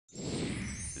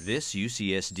This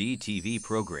UCSD TV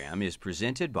program is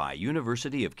presented by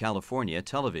University of California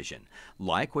Television.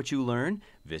 Like what you learn?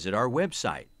 Visit our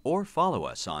website or follow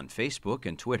us on Facebook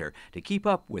and Twitter to keep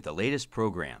up with the latest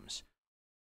programs.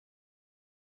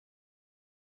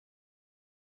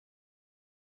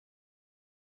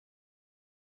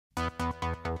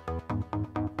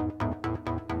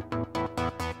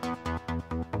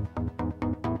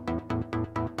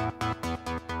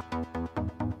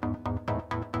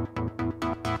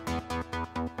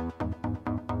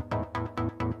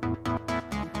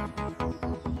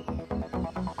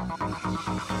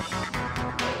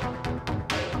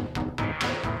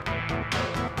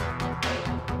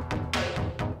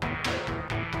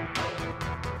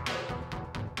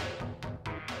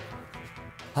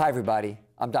 Hi everybody,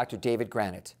 I'm Dr. David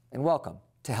Granite, and welcome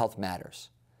to Health Matters.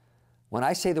 When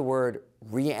I say the word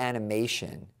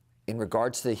reanimation in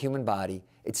regards to the human body,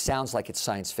 it sounds like it's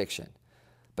science fiction.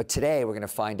 But today we're going to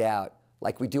find out,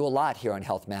 like we do a lot here on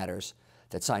Health Matters,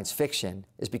 that science fiction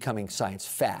is becoming science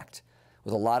fact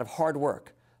with a lot of hard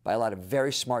work by a lot of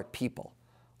very smart people.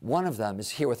 One of them is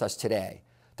here with us today,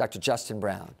 Dr. Justin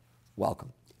Brown.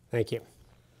 Welcome. Thank you.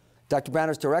 Dr. Brown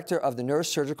is director of the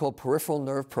Neurosurgical Peripheral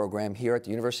Nerve Program here at the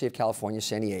University of California,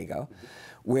 San Diego,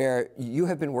 where you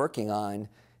have been working on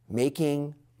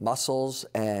making muscles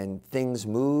and things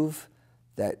move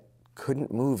that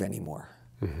couldn't move anymore.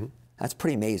 Mm-hmm. That's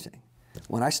pretty amazing.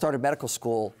 When I started medical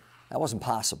school, that wasn't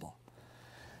possible.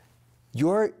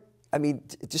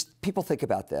 Just people think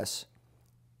about this.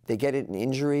 They get an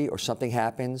injury or something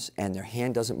happens and their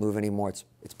hand doesn't move anymore.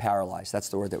 It's paralyzed. That's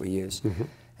the word that we use. Mm-hmm.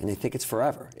 And they think it's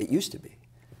forever. It used to be.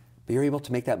 But you're able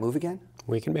to make that move again?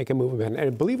 We can make a move again.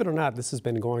 And believe it or not, this has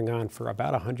been going on for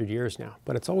about 100 years now,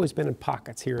 but it's always been in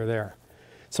pockets here or there.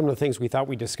 Some of the things we thought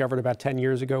we discovered about 10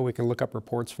 years ago, we can look up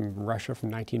reports from Russia from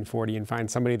 1940 and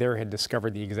find somebody there had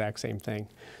discovered the exact same thing.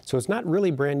 So it's not really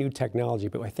brand new technology,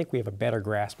 but I think we have a better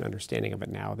grasp and understanding of it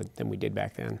now than we did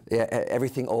back then. Yeah,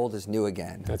 everything old is new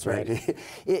again. That's right.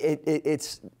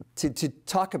 To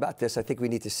talk about this, I think we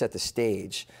need to set the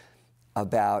stage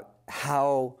about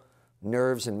how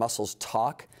nerves and muscles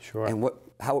talk. Sure. And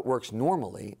how it works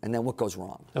normally, and then what goes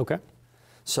wrong. Okay.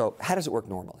 So how does it work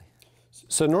normally?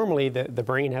 So normally the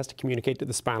brain has to communicate to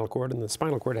the spinal cord, and the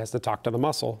spinal cord has to talk to the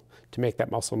muscle to make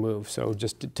that muscle move. So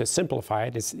just to simplify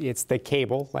it, it's the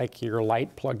cable, like your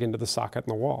light plugged into the socket in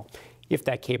the wall. If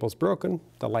that cable's broken,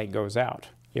 the light goes out.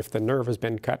 If the nerve has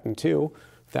been cut in two,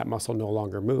 that muscle no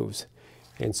longer moves.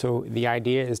 And so the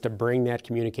idea is to bring that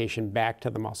communication back to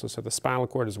the muscle. So the spinal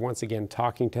cord is once again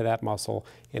talking to that muscle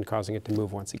and causing it to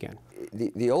move once again.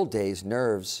 The old days,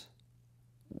 nerves,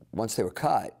 once they were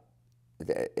cut,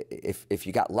 if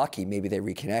you got lucky, maybe they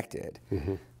reconnected.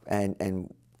 Mm-hmm.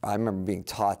 And I remember being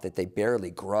taught that they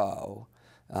barely grow,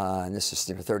 and this is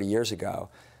 30 years ago.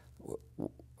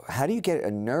 How do you get a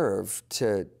nerve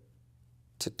to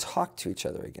talk to each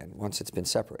other again once it's been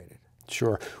separated?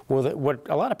 Sure. Well, what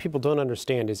a lot of people don't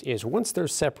understand is once they're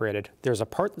separated, there's a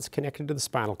part that's connected to the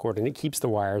spinal cord and it keeps the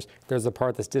wires. There's a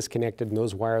part that's disconnected and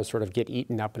those wires sort of get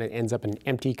eaten up and it ends up in an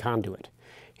empty conduit.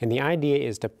 And the idea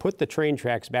is to put the train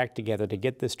tracks back together to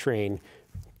get this train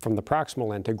from the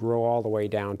proximal end to grow all the way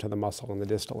down to the muscle in the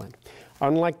distal end.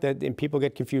 Unlike that, and people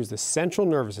get confused, the central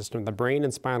nervous system, the brain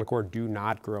and spinal cord do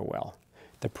not grow well.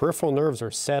 The peripheral nerves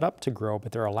are set up to grow,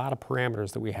 but there are a lot of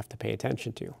parameters that we have to pay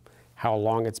attention to. How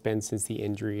long it's been since the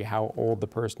injury, how old the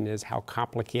person is, how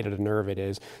complicated a nerve it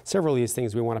is. Several of these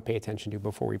things we want to pay attention to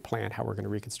before we plan how we're going to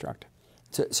reconstruct.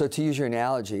 So to use your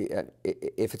analogy,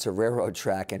 if it's a railroad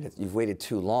track and you've waited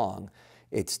too long,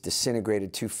 it's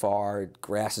disintegrated too far,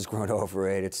 grass has grown over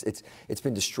it, it's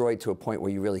been destroyed to a point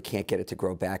where you really can't get it to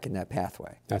grow back in that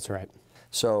pathway. That's right.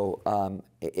 So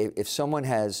if someone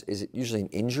has, is it usually an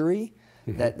injury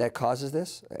that causes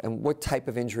this? And what type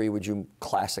of injury would you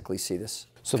classically see this?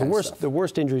 So the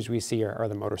worst injuries we see are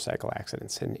the motorcycle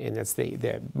accidents, and it's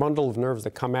the bundle of nerves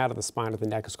that come out of the spine of the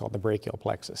neck is called the brachial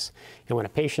plexus. And when a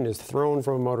patient is thrown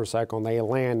from a motorcycle and they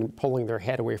land pulling their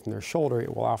head away from their shoulder,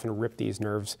 it will often rip these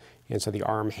nerves, and so the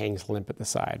arm hangs limp at the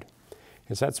side.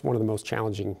 And so that's one of the most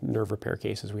challenging nerve repair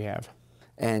cases we have.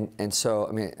 And so,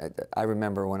 I mean, I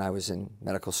remember when I was in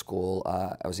medical school,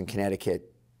 I was in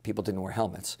Connecticut, people didn't wear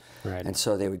helmets. Right. And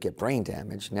so they would get brain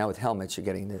damage. Now with helmets, you're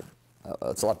getting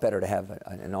it's a lot better to have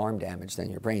an arm damage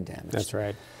than your brain damage. That's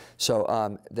right. So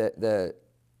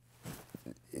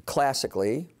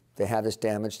classically, they have this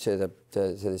damage to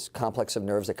this complex of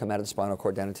nerves that come out of the spinal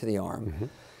cord down into the arm. Mm-hmm.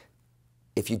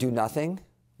 If you do nothing,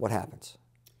 what happens?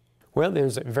 Well,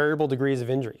 there's variable degrees of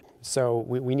injury. So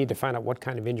we need to find out what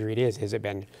kind of injury it is. Has it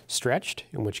been stretched,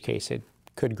 in which case it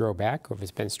could grow back, or if it's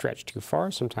been stretched too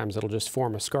far, sometimes it'll just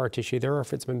form a scar tissue there, or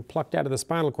if it's been plucked out of the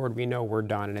spinal cord, we know we're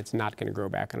done and it's not going to grow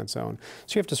back on its own.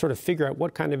 So you have to sort of figure out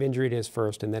what kind of injury it is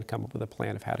first and then come up with a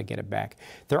plan of how to get it back.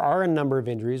 There are a number of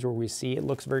injuries where we see it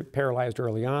looks very paralyzed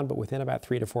early on, but within about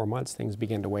 3 to 4 months, things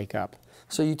begin to wake up.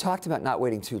 So you talked about not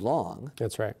waiting too long.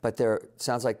 That's right. But there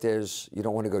sounds like you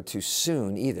don't want to go too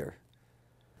soon either.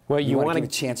 Well, you want to give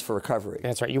a chance for recovery.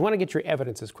 That's right. You want to get your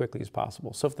evidence as quickly as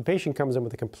possible. So if the patient comes in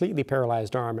with a completely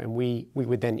paralyzed arm and we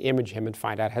would then image him and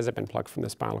find out, has it been plucked from the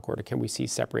spinal cord, or can we see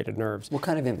separated nerves? What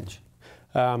kind of image?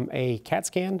 A CAT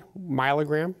scan,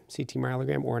 myelogram, CT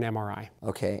myelogram, or an MRI.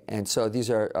 Okay, and so these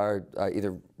are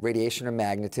either radiation or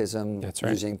magnetism. That's right.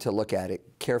 Using to look at it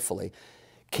carefully.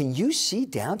 Can you see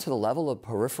down to the level of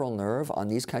peripheral nerve on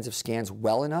these kinds of scans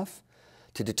well enough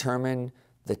to determine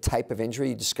the type of injury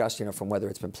you discussed, from whether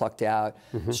it's been plucked out,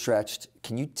 stretched?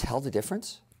 Can you tell the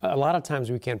difference? A lot of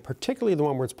times we can, particularly the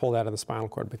one where it's pulled out of the spinal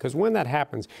cord, because when that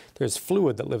happens, there's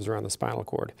fluid that lives around the spinal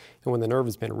cord. And when the nerve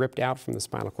has been ripped out from the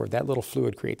spinal cord, that little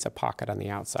fluid creates a pocket on the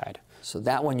outside. So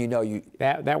that one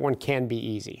That one can be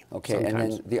easy. Okay,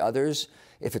 sometimes. And then the others,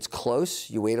 if it's close,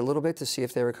 you wait a little bit to see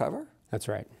if they recover? That's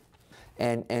right.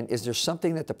 And is there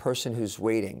something that the person who's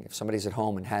waiting, if somebody's at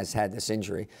home and has had this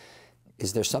injury,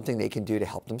 is there something they can do to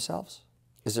help themselves?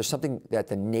 Is there something that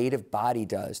the native body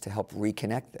does to help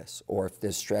reconnect this, or if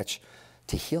there's stretch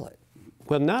to heal it?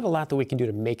 Well, not a lot that we can do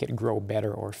to make it grow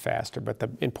better or faster, but the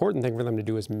important thing for them to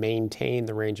do is maintain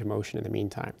the range of motion in the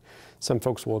meantime. Some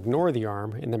folks will ignore the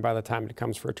arm, and then by the time it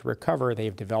comes for it to recover,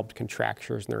 they've developed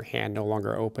contractures and their hand no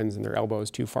longer opens and their elbow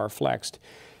is too far flexed.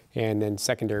 And then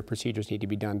secondary procedures need to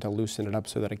be done to loosen it up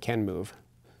so that it can move.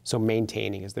 So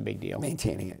maintaining is the big deal.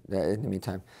 Maintaining it in the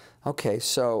meantime. Okay,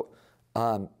 so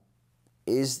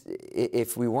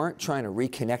if we weren't trying to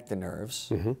reconnect the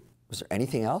nerves, was there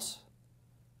anything else?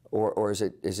 Or is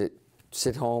it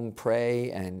sit home, pray,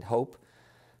 and hope?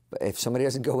 But if somebody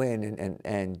doesn't go in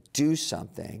and do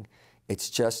something,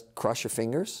 it's just cross your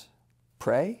fingers,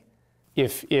 pray?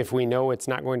 If we know it's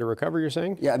not going to recover, you're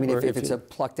saying? Yeah, I mean, if it's a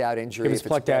plucked out injury. If it's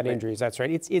plucked out injuries, that's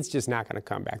right. It's just not going to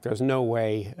come back. There's no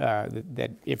way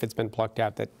that if it's been plucked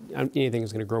out that anything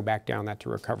is going to grow back down that to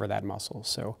recover that muscle.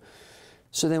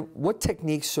 So then what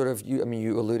techniques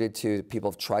you alluded to people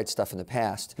have tried stuff in the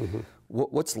past.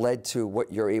 What's led to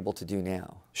what you're able to do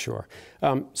now? Sure.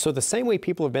 So the same way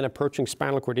people have been approaching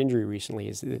spinal cord injury recently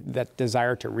is that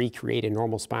desire to recreate a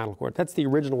normal spinal cord. That's the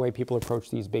original way people approach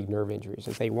these big nerve injuries,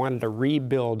 is they wanted to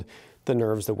rebuild the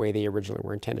nerves the way they originally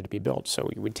were intended to be built. So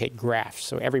you would take grafts.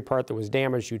 So every part that was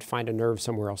damaged, you'd find a nerve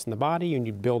somewhere else in the body and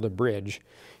you'd build a bridge,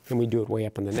 and we'd do it way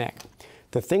up in the neck.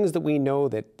 The things that we know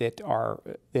that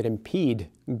impede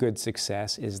good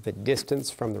success is the distance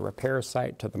from the repair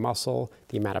site to the muscle,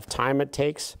 the amount of time it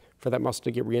takes for that muscle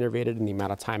to get reinnervated, and the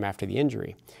amount of time after the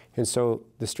injury. And so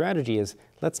the strategy is,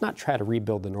 let's not try to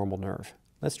rebuild the normal nerve.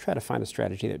 Let's try to find a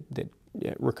strategy that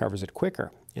recovers it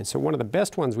quicker. And so one of the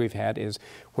best ones we've had is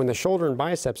when the shoulder and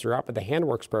biceps are up but the hand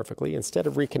works perfectly, instead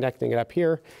of reconnecting it up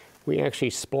here, we actually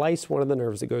splice one of the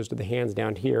nerves that goes to the hands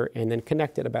down here and then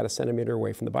connect it about 1 centimeter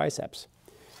away from the biceps.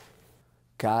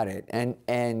 Got it.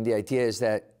 And the idea is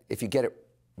that if you get it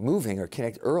moving or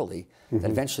connect early, then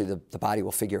eventually the body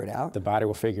will figure it out? The body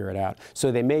will figure it out.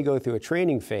 So they may go through a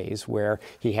training phase where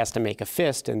he has to make a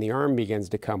fist and the arm begins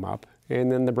to come up,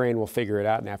 and then the brain will figure it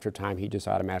out, and after time he just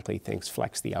automatically thinks,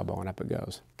 flex the elbow, and up it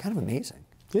goes. Kind of amazing.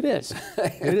 It is.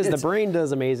 It is. The brain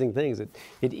does amazing things.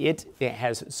 It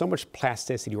has so much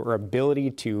plasticity or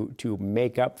ability to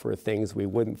make up for things we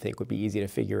wouldn't think would be easy to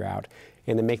figure out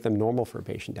and then make them normal for a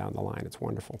patient down the line. It's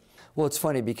wonderful. Well, it's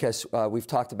funny because we've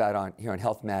talked about here on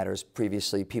Health Matters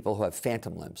previously people who have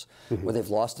phantom limbs where they've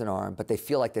lost an arm but they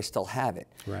feel like they still have it.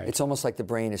 Right. It's almost like the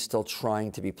brain is still trying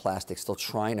to be plastic, still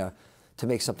trying to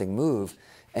make something move,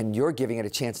 and you're giving it a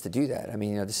chance to do that. I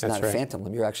mean, this is not a phantom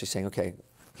limb. You're actually saying, okay,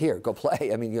 here, go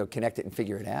play. I mean, connect it and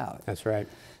figure it out. That's right.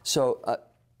 So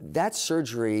that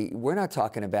surgery, we're not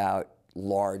talking about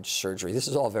large surgery. This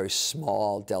is all very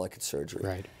small, delicate surgery.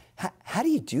 Right. How do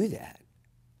you do that?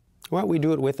 Well, we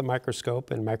do it with a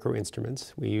microscope and micro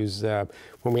instruments. We use,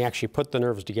 when we actually put the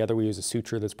nerves together, we use a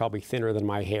suture that's probably thinner than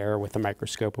my hair with a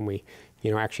microscope, and we,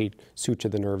 actually suture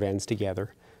the nerve ends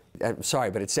together. I'm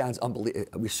sorry, but it sounds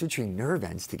unbelievable. We're suturing nerve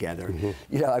ends together.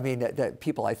 I mean, that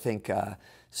people, I think,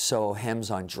 sew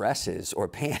hems on dresses or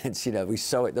pants. We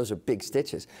sew it. Those are big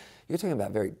stitches. You're talking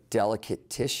about very delicate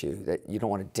tissue that you don't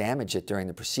want to damage it during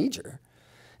the procedure.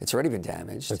 It's already been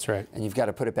damaged. That's right. And you've got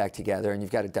to put it back together, and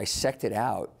you've got to dissect it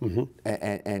out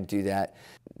and do that.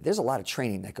 There's a lot of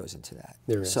training that goes into that.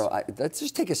 There is. So let's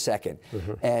just take a second,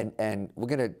 and we're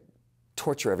going to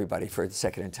torture everybody for a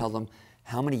second and tell them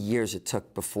how many years it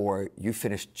took before you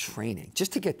finished training,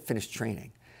 just to get finished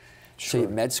training. Sure. So you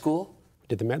had med school?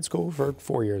 Did the med school for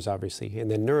 4 years, obviously,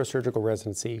 and then neurosurgical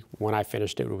residency, when I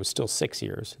finished it, it was still 6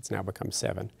 years. It's now become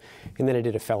 7. And then I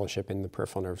did a fellowship in the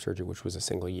peripheral nerve surgery, which was a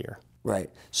single year. Right.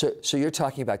 So you're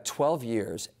talking about 12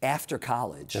 years after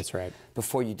college. That's right.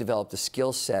 Before you develop the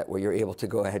skill set where you're able to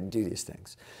go ahead and do these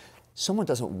things. Someone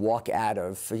doesn't walk out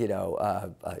of, you know,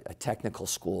 a technical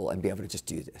school and be able to just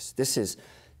do this. This is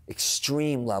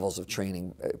extreme levels of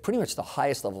training, pretty much the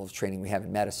highest level of training we have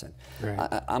in medicine.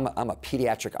 Right. I'm a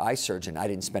pediatric eye surgeon. I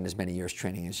didn't spend as many years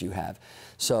training as you have.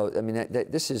 So, I mean,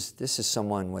 this is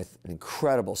someone with an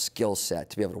incredible skill set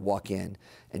to be able to walk in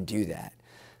and do that.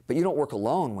 But you don't work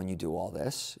alone when you do all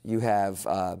this. You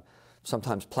have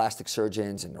sometimes plastic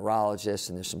surgeons and neurologists,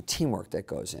 and there's some teamwork that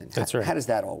goes in. That's right. How does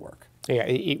that all work?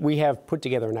 Yeah, we have put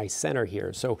together a nice center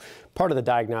here. So part of the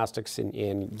diagnostics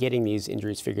in getting these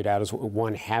injuries figured out is,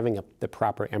 one, having the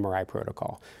proper MRI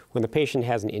protocol. When the patient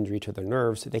has an injury to their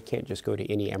nerves, they can't just go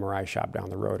to any MRI shop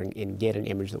down the road and get an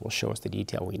image that will show us the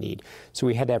detail we need. So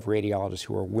we had to have radiologists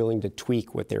who are willing to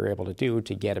tweak what they're able to do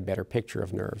to get a better picture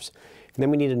of nerves. And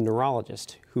then we need a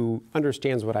neurologist who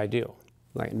understands what I do.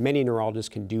 Like, many neurologists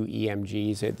can do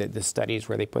EMGs, the studies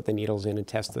where they put the needles in and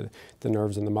test the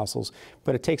nerves and the muscles,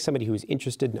 but it takes somebody who's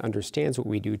interested and understands what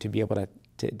we do to be able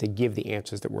to give the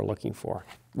answers that we're looking for.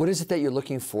 What is it that you're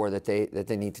looking for that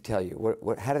they need to tell you?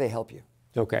 How do they help you?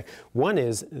 Okay. One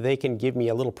is they can give me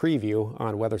a little preview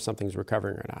on whether something's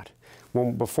recovering or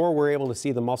not. Before we're able to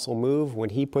see the muscle move, when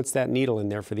he puts that needle in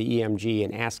there for the EMG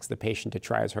and asks the patient to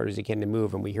try as hard as he can to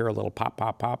move, and we hear a little pop,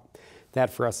 pop, pop, that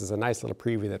for us is a nice little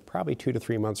preview that probably 2 to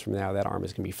 3 months from now, that arm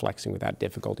is going to be flexing without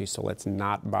difficulty, so let's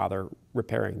not bother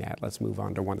repairing that. Let's move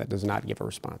on to one that does not give a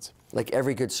response. Like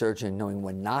every good surgeon, knowing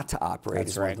when not to operate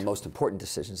is right. one of the most important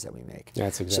decisions that we make.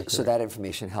 That's exactly so that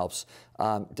information helps.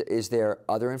 Is there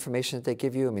other information that they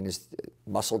give you? I mean, is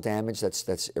muscle damage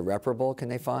that's irreparable, can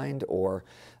they find? Or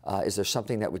is there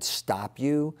something that would stop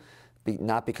you,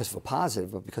 not because of a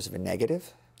positive, but because of a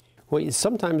negative? Well,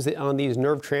 sometimes on these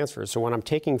nerve transfers, so when I'm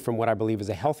taking from what I believe is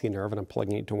a healthy nerve and I'm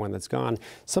plugging it to one that's gone,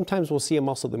 sometimes we'll see a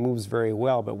muscle that moves very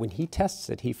well, but when he tests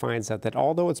it, he finds out that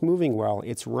although it's moving well,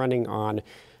 it's running on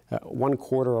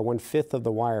 1/4 or 1/5 of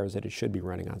the wires that it should be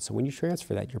running on. So when you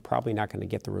transfer that, you're probably not going to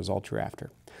get the result you're after.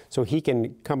 So he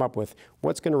can come up with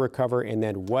what's going to recover, and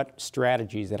then what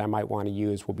strategies that I might want to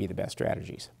use will be the best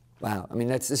strategies. Wow, I mean,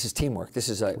 this is teamwork. This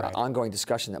is an Right. ongoing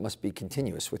discussion that must be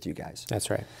continuous with you guys. That's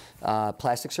right.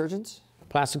 Plastic surgeons?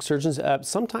 Plastic surgeons,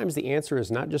 sometimes the answer is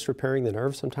not just repairing the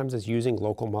nerve, sometimes it's using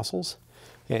local muscles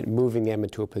and moving them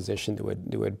into a position that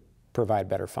would provide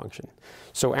better function.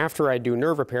 So after I do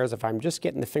nerve repairs, if I'm just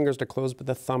getting the fingers to close but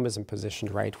the thumb isn't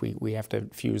positioned right, we have to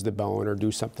fuse the bone or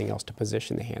do something else to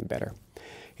position the hand better.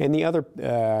 And the other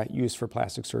use for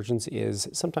plastic surgeons is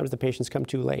sometimes the patients come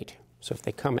too late. So if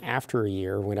they come after a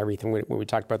year, when we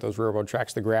talked about those railroad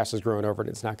tracks, the grass is growing over it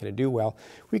and it's not going to do well,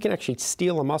 we can actually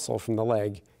steal a muscle from the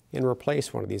leg and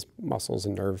replace one of these muscles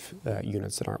and nerve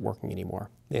units that aren't working anymore.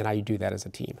 And I do that as a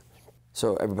team.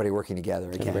 So everybody working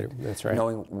together again. That's right.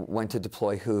 Knowing when to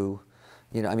deploy who.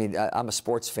 You know, I mean, I'm a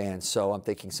sports fan, so I'm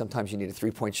thinking sometimes you need a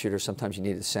three-point shooter, sometimes you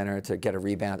need a center to get a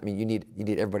rebound. I mean, you need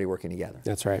everybody working together.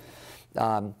 That's right.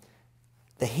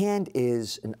 The hand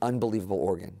is an unbelievable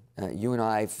organ. You and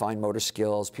I, fine motor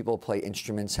skills, people who play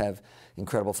instruments have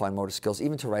incredible fine motor skills.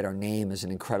 Even to write our name is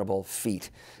an incredible feat,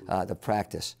 the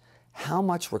practice. How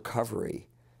much recovery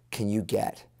can you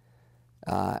get?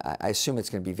 I assume it's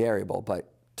going to be variable,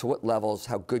 but to what levels,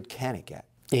 how good can it get?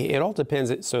 It all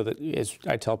depends, so that, as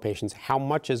I tell patients, how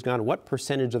much is gone, what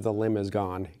percentage of the limb is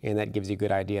gone, and that gives you a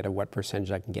good idea to what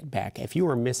percentage I can get back. If you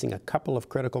are missing a couple of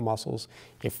critical muscles,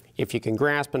 if you can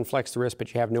grasp and flex the wrist,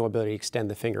 but you have no ability to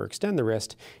extend the finger, extend the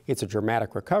wrist, it's a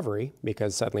dramatic recovery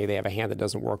because suddenly they have a hand that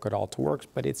doesn't work at all to work,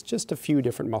 but it's just a few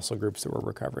different muscle groups that we're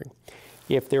recovering.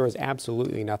 If there is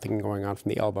absolutely nothing going on from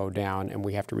the elbow down and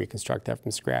we have to reconstruct that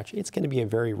from scratch, it's going to be a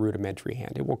very rudimentary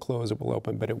hand. It will close, it will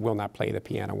open, but it will not play the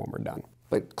piano when we're done.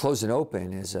 But close and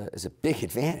open is a big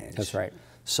advantage. That's right.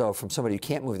 So from somebody who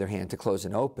can't move their hand to close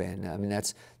and open, I mean,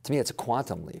 to me, it's a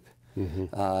quantum leap. Mm-hmm.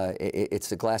 It's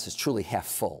the glass is truly half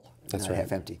full, that's not right.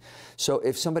 half empty. So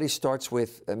if somebody starts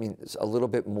with, I mean, a little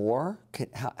bit more,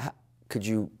 could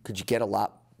you get a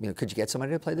lot? You know, could you get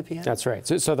somebody to play the piano? That's right.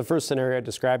 So the first scenario I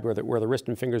described where the wrist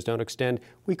and fingers don't extend,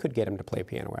 we could get him to play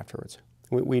piano afterwards.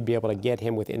 We'd be able to get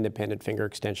him with independent finger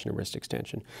extension and wrist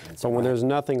extension. But when there's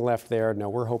nothing left there, no,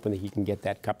 we're hoping that he can get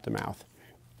that cup to mouth.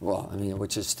 Well, I mean,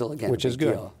 which is still, again, which a big is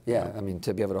good. deal. Yeah, I mean,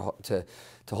 to be able to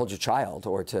hold your child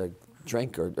or to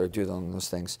drink or do those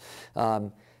things.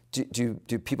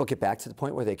 Do people get back to the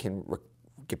point where they can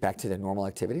get back to their normal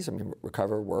activities? I mean,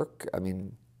 recover, work, I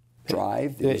mean,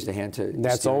 drive, use the hand to...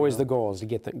 That's always the goal, is to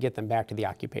get them back to the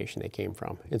occupation they came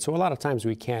from. And so a lot of times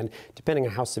we can, depending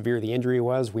on how severe the injury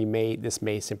was, this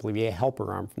may simply be a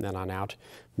helper arm from then on out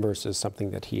versus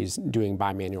something that he's doing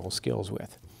bimanual skills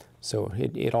with. So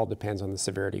it all depends on the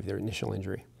severity of their initial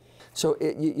injury. So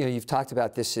you've talked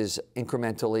about this is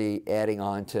incrementally adding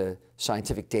on to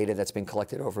scientific data that's been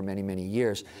collected over many, many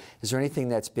years. Is there anything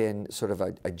that's been sort of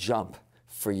a jump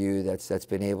for you that's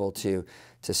been able to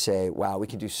say, wow, we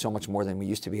can do so much more than we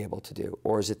used to be able to do?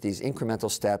 Or is it these incremental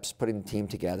steps, putting the team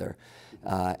together,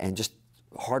 and just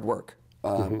hard work?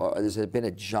 Or has there been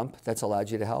a jump that's allowed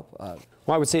you to help?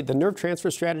 Well, I would say the nerve transfer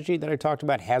strategy that I talked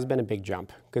about has been a big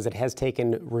jump, because it has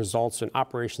taken results and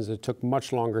operations that took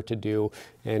much longer to do,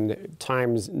 and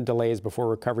delays before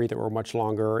recovery that were much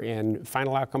longer, and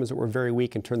final outcomes that were very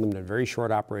weak, and turned them into very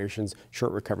short operations,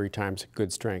 short recovery times,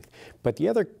 good strength. But the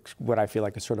other, what I feel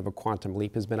like is sort of a quantum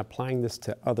leap, has been applying this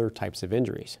to other types of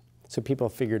injuries. So people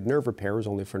have figured nerve repair was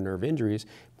only for nerve injuries.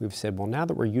 We've said, well, now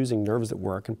that we're using nerves that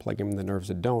work and plugging in the nerves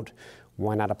that don't,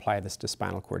 why not apply this to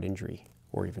spinal cord injury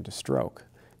or even to stroke?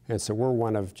 And so we're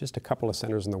one of just a couple of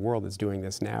centers in the world that's doing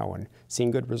this now and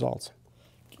seeing good results.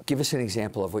 Give us an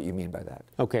example of what you mean by that.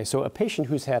 Okay, so a patient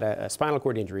who's had a spinal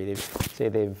cord injury,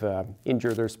 they've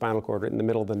injured their spinal cord right in the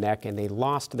middle of the neck, and they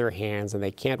lost their hands and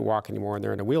they can't walk anymore and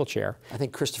they're in a wheelchair. I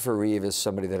think Christopher Reeve is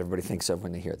somebody that everybody thinks of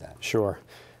when they hear that. Sure.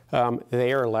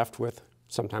 They are left with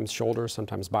sometimes shoulders,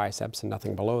 sometimes biceps, and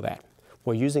nothing below that.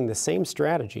 Well, using the same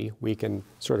strategy, we can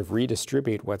sort of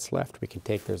redistribute what's left. We can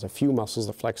take, there's a few muscles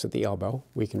that flex at the elbow.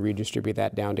 We can redistribute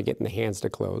that down to getting the hands to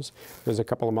close. There's a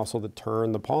couple of muscles that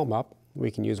turn the palm up.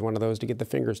 We can use one of those to get the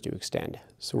fingers to extend.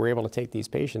 So we're able to take these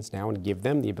patients now and give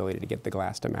them the ability to get the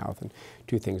glass to mouth and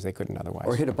do things they couldn't otherwise.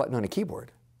 Or hit a button on a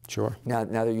keyboard. Sure. Now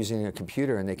they're using a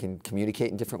computer and they can communicate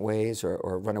in different ways,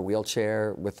 or run a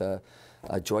wheelchair with a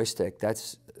joystick.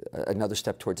 That's another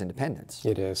step towards independence.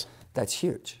 It is. That's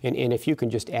huge. And if you can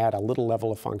just add a little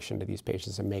level of function to these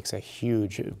patients, it makes a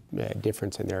huge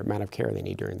difference in their amount of care they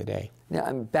need during the day.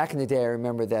 Now, back in the day, I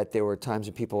remember that there were times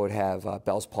when people would have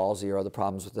Bell's palsy or other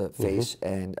problems with the face,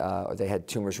 and or they had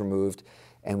tumors removed,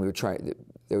 and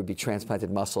there would be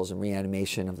transplanted muscles and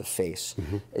reanimation of the face.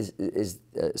 Is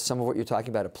some of what you're talking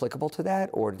about applicable to that,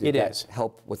 or did that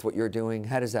help with what you're doing?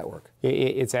 How does that work?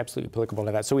 It's absolutely applicable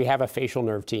to that. So we have a facial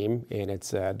nerve team, and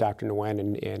it's Dr.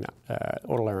 Nguyen in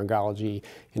otolaryngology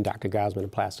and Dr. Gosman in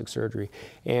plastic surgery,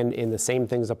 and the same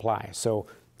things apply. So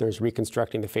there's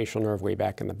reconstructing the facial nerve way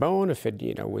back in the bone if it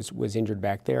was injured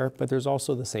back there, but there's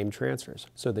also the same transfers.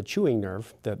 So the chewing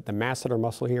nerve, the masseter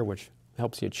muscle here, which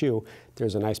helps you chew,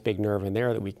 there's a nice big nerve in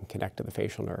there that we can connect to the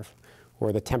facial nerve.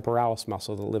 Or the temporalis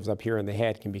muscle that lives up here in the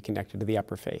head can be connected to the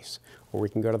upper face. Or we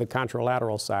can go to the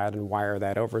contralateral side and wire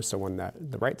that over, so when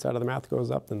the right side of the mouth goes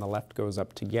up, then the left goes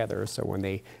up together, so when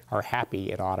they are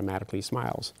happy, it automatically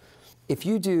smiles. If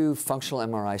you do functional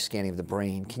MRI scanning of the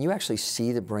brain, can you actually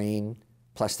see the brain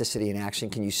plasticity in action?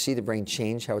 Can you see the brain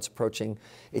change, how it's approaching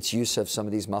its use of some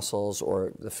of these muscles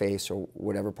or the face or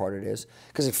whatever part it is?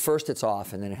 Because at first it's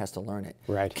off and then it has to learn it.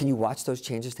 Right. Can you watch those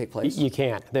changes take place? You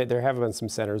can. There have been some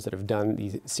centers that have done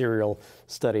these serial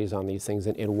studies on these things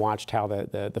and watched how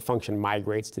the function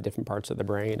migrates to different parts of the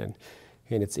brain,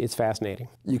 and it's fascinating.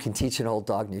 You can teach an old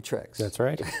dog new tricks. That's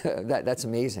right. That's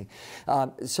amazing.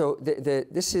 So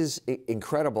this is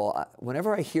incredible.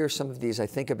 Whenever I hear some of these, I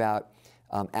think about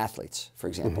athletes, for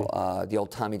example, the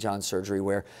old Tommy John surgery,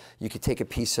 where you could take a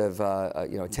piece of a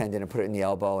tendon and put it in the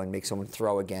elbow and make someone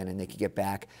throw again, and they could get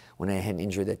back when they had an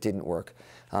injury that didn't work.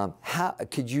 How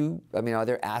could you? I mean, are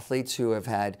there athletes who have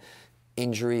had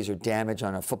injuries or damage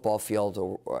on a football field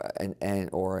or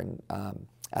in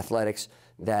athletics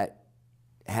that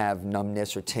have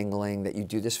numbness or tingling that you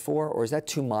do this for, or is that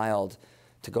too mild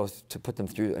to put them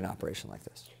through an operation like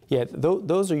this? Yeah,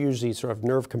 those are usually sort of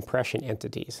nerve compression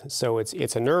entities. So it's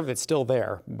a nerve that's still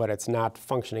there, but it's not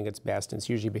functioning its best. It's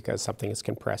usually because something is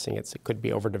compressing it. It could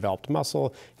be overdeveloped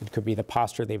muscle. It could be the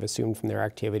posture they've assumed from their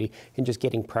activity. And just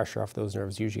getting pressure off those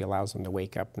nerves usually allows them to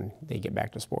wake up and they get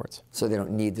back to sports. So they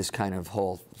don't need this kind of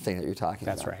whole thing that you're talking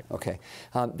about. That's right. Okay.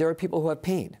 There are people who have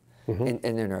pain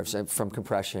in their nerves from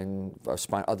compression or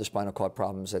other spinal cord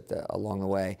problems along the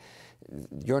way.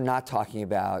 You're not talking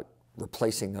about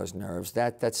replacing those nerves.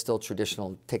 That's still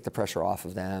traditional. Take the pressure off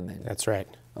of them. That's right.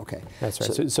 Okay. That's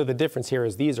right. So the difference here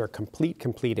is these are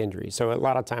complete injuries. So a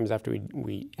lot of times after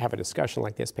we have a discussion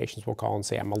like this, patients will call and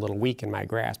say, I'm a little weak in my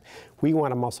grasp. We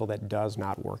want a muscle that does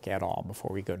not work at all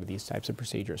before we go to these types of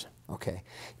procedures. Okay.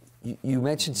 You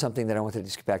mentioned something that I wanted to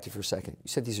just get back to for a second. You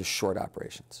said these are short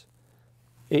operations.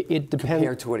 It depends.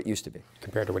 Compared to what it used to be.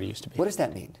 Compared to what it used to be. What does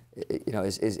that mean? You know,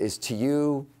 is to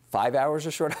you 5 hours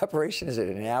a short operation? Is it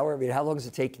an hour? I mean, how long does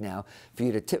it take now for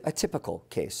you to a typical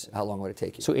case? How long would it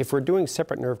take you? So if we're doing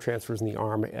separate nerve transfers in the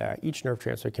arm, each nerve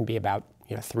transfer can be about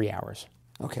 3 hours.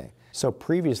 Okay. So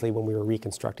previously, when we were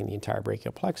reconstructing the entire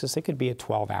brachial plexus, it could be a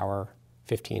 12-hour,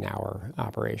 15-hour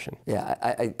operation.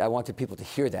 Yeah, I wanted people to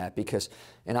hear that because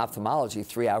in ophthalmology,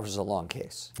 3 hours is a long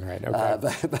case. Right, okay.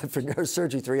 But for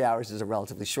neurosurgery, 3 hours is a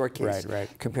relatively short case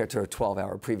compared to a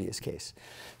 12-hour previous case.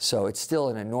 So it's still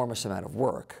an enormous amount of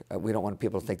work. We don't want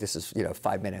people to think this is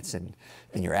 5 minutes and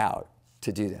you're out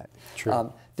to do that.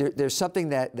 True. There's something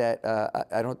that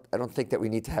I don't think that we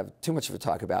need to have too much of a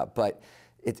talk about, but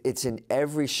it's in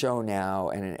every show now,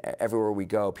 and everywhere we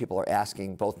go, people are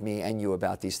asking both me and you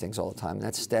about these things all the time. And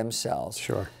that's stem cells.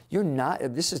 Sure.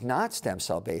 This is not stem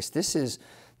cell based. This is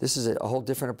a whole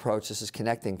different approach. This is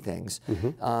connecting things.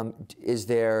 Is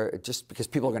there, just because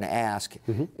people are going to ask,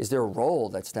 is there a role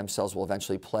that stem cells will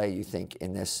eventually play, you think,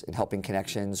 in helping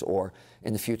connections or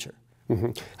in the future?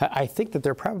 I think that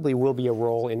there probably will be a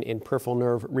role in peripheral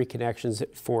nerve reconnections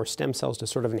for stem cells to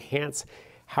sort of enhance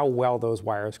how well those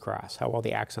wires cross, how well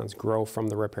the axons grow from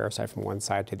the repair site from one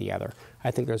side to the other.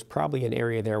 I think there's probably an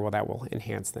area there where that will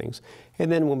enhance things. And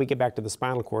then when we get back to the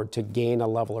spinal cord, to gain a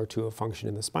level or two of function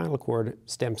in the spinal cord,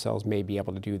 stem cells may be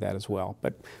able to do that as well.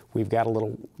 But we've got a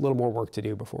little more work to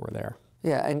do before we're there.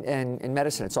 Yeah, and in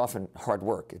medicine, it's often hard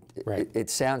work. It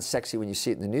sounds sexy when you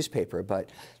see it in the newspaper, but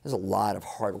there's a lot of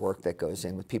hard work that goes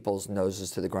in with people's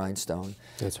noses to the grindstone.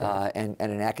 That's right. And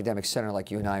an academic center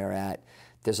like you and I are at,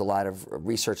 there's a lot of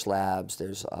research labs,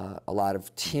 there's a lot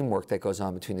of teamwork that goes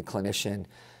on between the clinician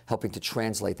helping to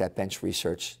translate that bench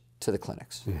research to the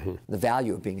clinics. The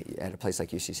value of being at a place like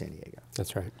UC San Diego.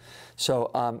 That's right.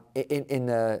 So in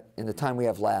the time we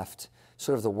have left,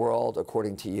 sort of the world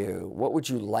according to you, what would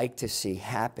you like to see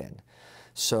happen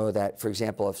so that, for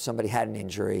example, if somebody had an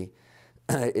injury,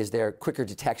 is there quicker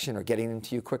detection or getting them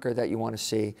to you quicker that you want to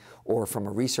see, or from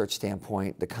a research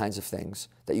standpoint, the kinds of things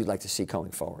that you'd like to see going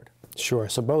forward? Sure.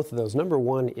 So both of those. Number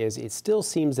one is it still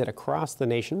seems that across the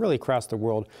nation, really across the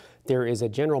world, there is a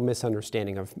general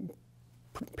misunderstanding of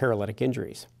paralytic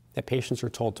injuries. That patients are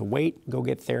told to wait, go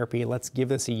get therapy, let's give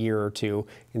this a year or two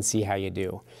and see how you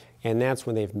do. And that's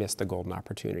when they've missed the golden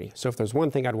opportunity. So if there's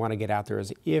one thing I'd want to get out there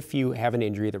is if you have an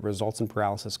injury that results in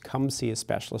paralysis, come see a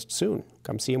specialist soon.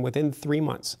 Come see him within 3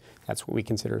 months. That's what we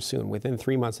consider soon, within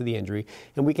 3 months of the injury.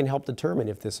 And we can help determine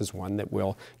if this is one that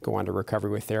will go on to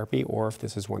recovery with therapy or if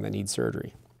this is one that needs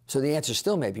surgery. So the answer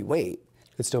still may be wait.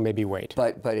 It still may be wait.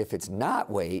 But if it's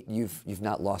not wait, you've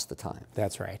not lost the time.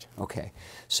 That's right. Okay.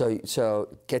 So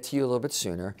get to you a little bit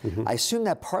sooner. I assume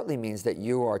that partly means that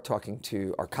you are talking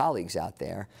to our colleagues out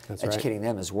there, That's educating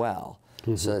them as well,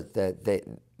 so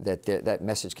that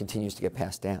message continues to get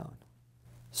passed down.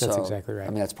 That's exactly right.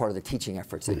 I mean, that's part of the teaching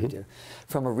efforts that you do.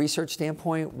 From a research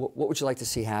standpoint, what would you like to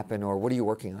see happen, or what are you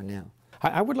working on now?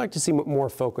 I would like to see more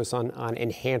focus on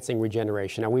enhancing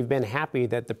regeneration. Now, we've been happy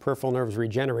that the peripheral nerves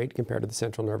regenerate compared to the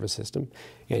central nervous system,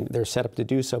 and they're set up to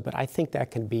do so, but I think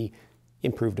that can be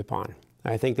improved upon.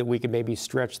 I think that we could maybe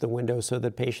stretch the window so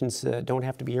that patients don't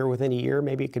have to be here within a year.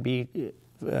 Maybe it could be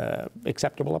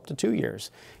acceptable up to 2 years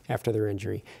after their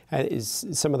injury. Is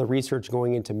some of the research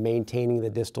going into maintaining the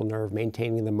distal nerve,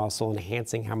 maintaining the muscle,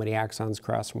 enhancing how many axons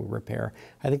cross when we repair.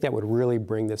 I think that would really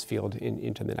bring this field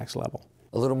into the next level.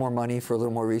 A little more money for a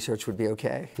little more research would be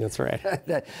okay. That's right.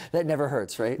 that never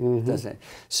hurts, right? Doesn't it?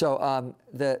 So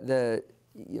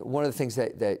one of the things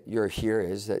that you're here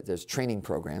is that there's training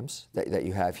programs that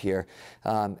you have here.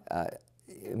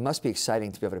 It must be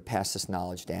exciting to be able to pass this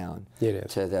knowledge down to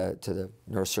the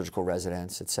neurosurgical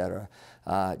residents, et cetera.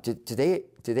 Do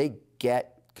they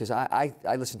get, because I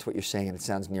listen to what you're saying and it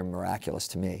sounds near miraculous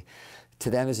to me. To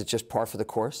them, is it just par for the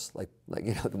course? Like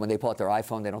when they pull out their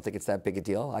iPhone, they don't think it's that big a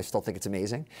deal. I still think it's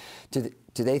amazing. Do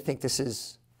they think this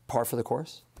is par for the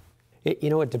course?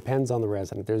 It depends on the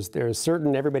resident. There's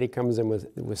certain, everybody comes in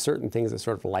with certain things that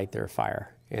sort of light their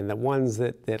fire. And the ones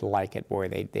that like it, boy,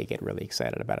 they get really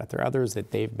excited about it. There are others that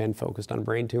they've been focused on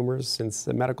brain tumors since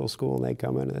the medical school, and they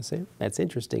come in and they say, that's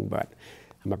interesting, but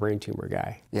I'm a brain tumor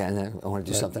guy. Yeah, and then I want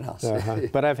to do something else.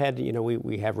 But I've had,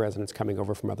 we have residents coming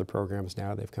over from other programs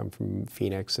now. They've come from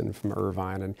Phoenix and from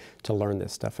Irvine and to learn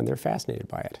this stuff, and they're fascinated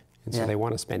by it. And so they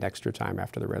want to spend extra time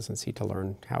after the residency to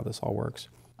learn how this all works.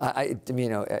 I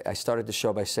started the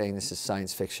show by saying this is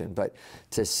science fiction, but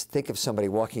to think of somebody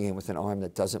walking in with an arm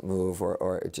that doesn't move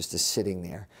or just is sitting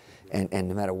there, and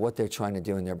no matter what they're trying to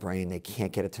do in their brain, they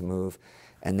can't get it to move.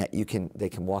 and that they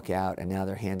can walk out and now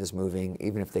their hand is moving,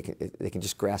 even if they can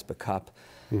just grasp a cup.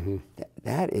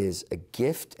 That is a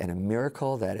gift and a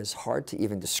miracle that is hard to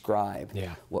even describe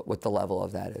what the level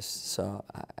of that is. So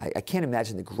I can't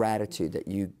imagine the gratitude that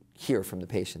you hear from the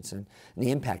patients and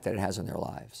the impact that it has on their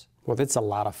lives. Well, it's a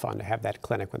lot of fun to have that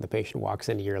clinic when the patient walks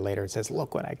in a year later and says,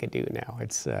 look what I can do now.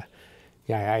 It's,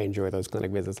 yeah, I enjoy those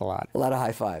clinic visits a lot. A lot of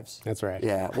high fives. That's right.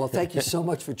 Yeah, well, thank you so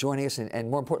much for joining us, and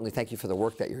more importantly, thank you for the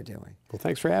work that you're doing. Well,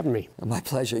 thanks for having me. My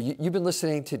pleasure. You've been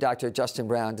listening to Dr. Justin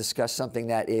Brown discuss something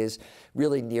that is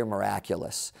really near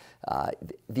miraculous.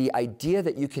 The idea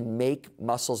that you can make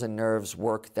muscles and nerves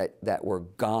work that were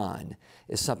gone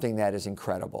is something that is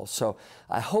incredible. So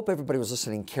I hope everybody was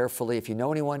listening carefully. If you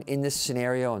know anyone in this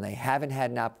scenario and they haven't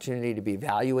had an opportunity to be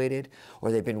evaluated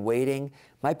or they've been waiting,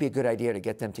 might be a good idea to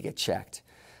get them to get checked.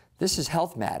 This is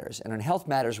Health Matters, and on Health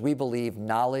Matters, we believe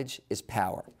knowledge is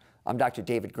power. I'm Dr.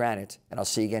 David Granite, and I'll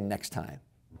see you again next time.